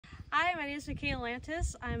Hi, my name is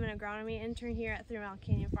Makaila. I'm an agronomy intern here at Threemile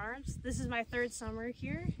Canyon Farms. This is my third summer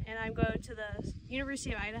here, and I'm going to the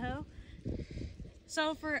University of Idaho.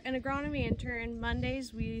 So for an agronomy intern,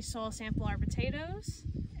 Mondays we soil sample our potatoes,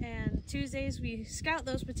 and Tuesdays we scout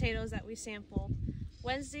those potatoes that we sampled.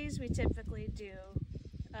 Wednesdays we typically do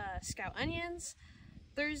scout onions.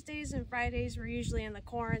 Thursdays and Fridays we're usually in the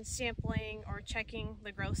corn sampling or checking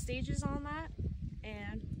the growth stages on that,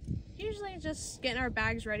 and usually just getting our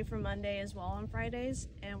bags ready for Monday as well on Fridays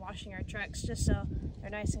and washing our trucks just so they're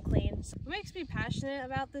nice and clean. So what makes me passionate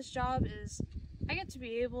about this job is I get to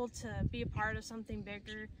be able to be a part of something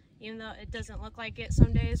bigger, even though it doesn't look like it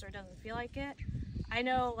some days or doesn't feel like it. I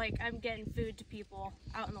know like I'm getting food to people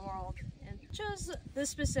out in the world, and chose this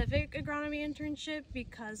specific agronomy internship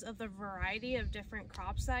because of the variety of different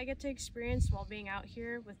crops that I get to experience while being out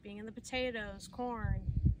here, with being in the potatoes, corn.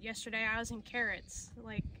 Yesterday I was in carrots.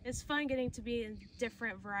 Like, it's fun getting to be in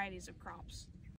different varieties of crops.